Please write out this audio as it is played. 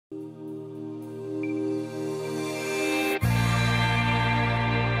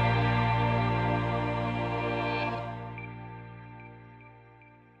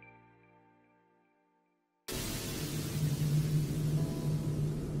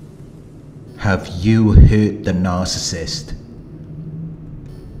Have you hurt the narcissist?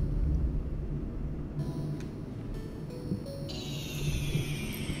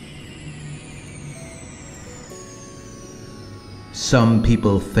 Some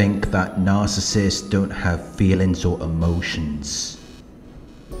people think that narcissists don't have feelings or emotions.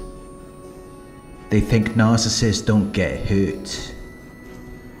 They think narcissists don't get hurt.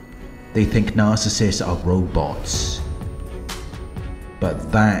 They think narcissists are robots.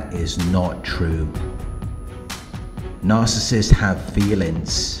 But that is not true. Narcissists have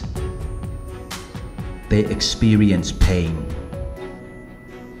feelings. They experience pain.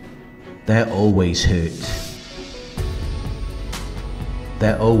 They're always hurt.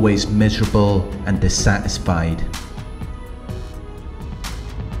 They're always miserable and dissatisfied.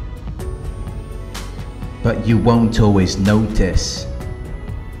 But you won't always notice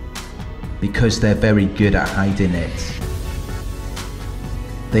because they're very good at hiding it.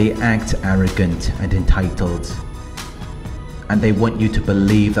 They act arrogant and entitled, and they want you to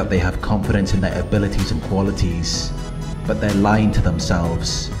believe that they have confidence in their abilities and qualities, but they're lying to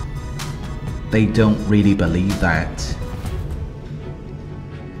themselves. They don't really believe that.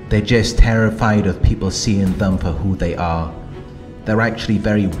 They're just terrified of people seeing them for who they are. They're actually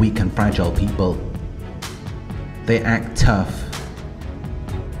very weak and fragile people. They act tough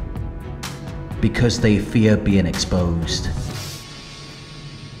because they fear being exposed.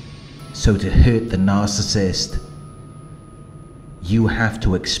 So to hurt the narcissist, you have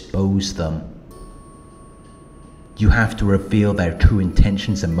to expose them. You have to reveal their true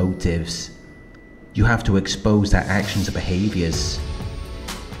intentions and motives. You have to expose their actions and behaviors.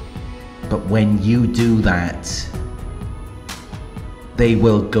 But when you do that, they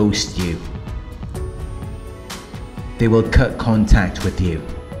will ghost you. They will cut contact with you.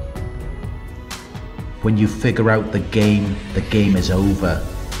 When you figure out the game is over.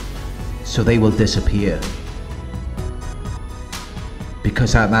 So they will disappear.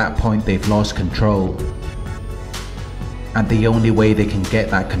 Because at that point they've lost control. And the only way they can get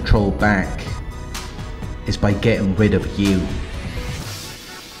that control back is by getting rid of you.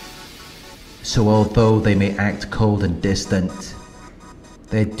 So although they may act cold and distant,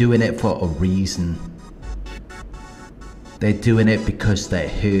 they're doing it for a reason. They're doing it because they're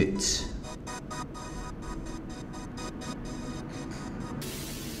hurt.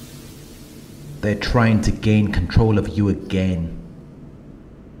 They're trying to gain control of you again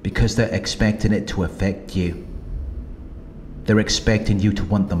because they're expecting it to affect you. They're expecting you to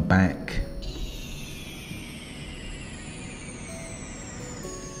want them back.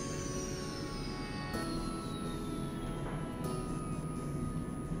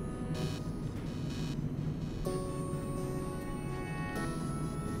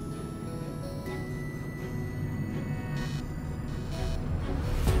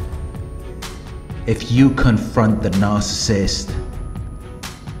 If you confront the narcissist,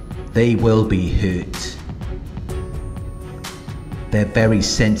 they will be hurt. They're very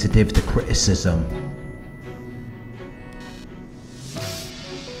sensitive to criticism.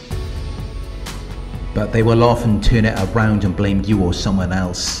 But they will often turn it around and blame you or someone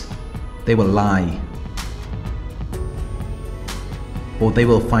else. They will lie. Or they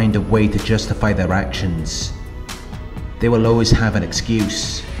will find a way to justify their actions. They will always have an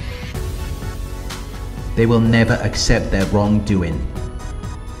excuse. They will never accept their wrongdoing.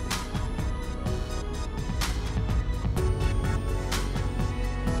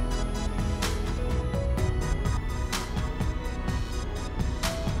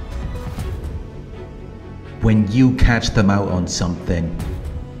 When you catch them out on something,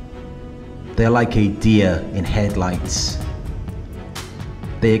 they're like a deer in headlights.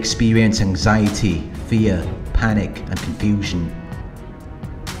 They experience anxiety, fear, panic, and confusion.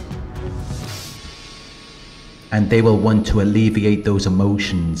 And they will want to alleviate those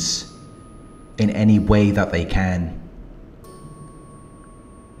emotions in any way that they can.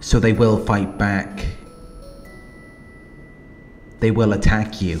 So they will fight back. They will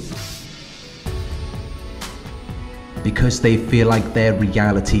attack you. Because they feel like their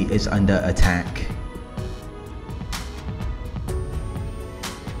reality is under attack.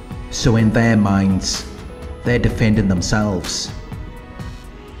 So in their minds, they're defending themselves.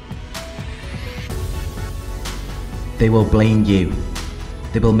 They will blame you.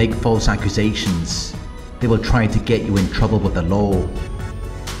 They will make false accusations. They will try to get you in trouble with the law.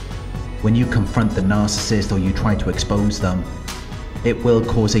 When you confront the narcissist or you try to expose them, it will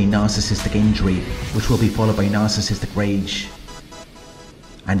cause a narcissistic injury, which will be followed by narcissistic rage.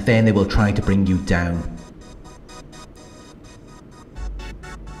 And then they will try to bring you down.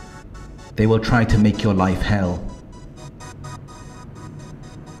 They will try to make your life hell.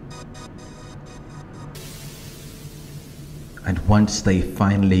 And once they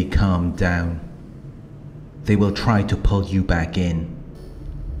finally calm down, they will try to pull you back in.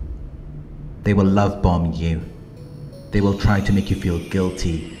 They will love bomb you. They will try to make you feel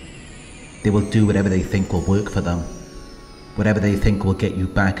guilty. They will do whatever they think will work for them, whatever they think will get you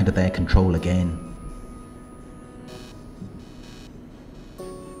back under their control again.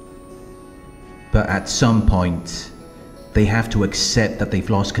 But at some point, they have to accept that they've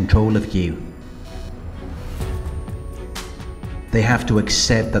lost control of you. They have to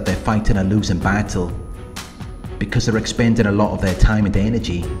accept that they're fighting a losing battle because they're expending a lot of their time and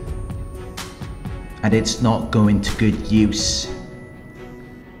energy, and it's not going to good use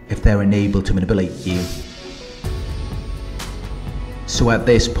if they're unable to manipulate you. So at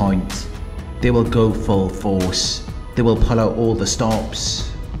this point, they will go full force. They will pull out all the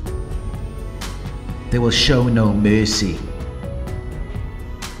stops. They will show no mercy.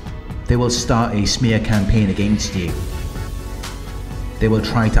 They will start a smear campaign against you. They will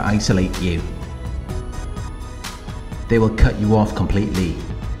try to isolate you. They will cut you off completely.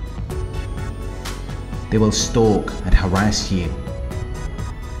 They will stalk and harass you.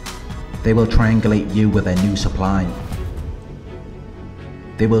 They will triangulate you with their new supply.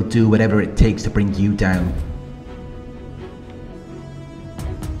 They will do whatever it takes to bring you down.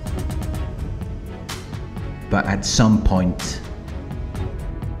 But at some point,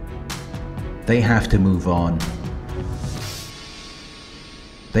 they have to move on.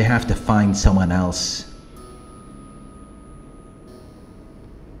 They have to find someone else.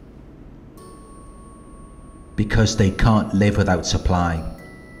 Because they can't live without supply.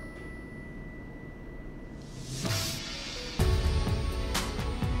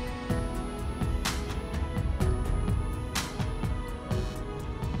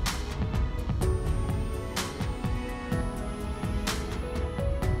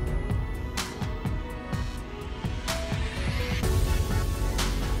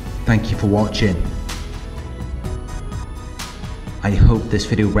 Thank you for watching. I hope this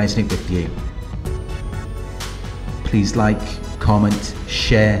video resonated with you. Please like, comment,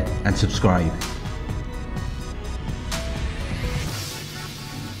 share and subscribe.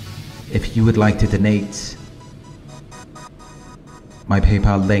 If you would like to donate, my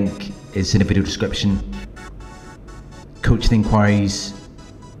PayPal link is in the video description. Coaching inquiries,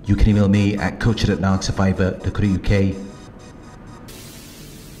 you can email me at coaching@narcsurvivor.co.uk.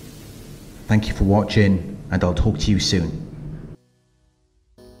 Thank you for watching, and I'll talk to you soon.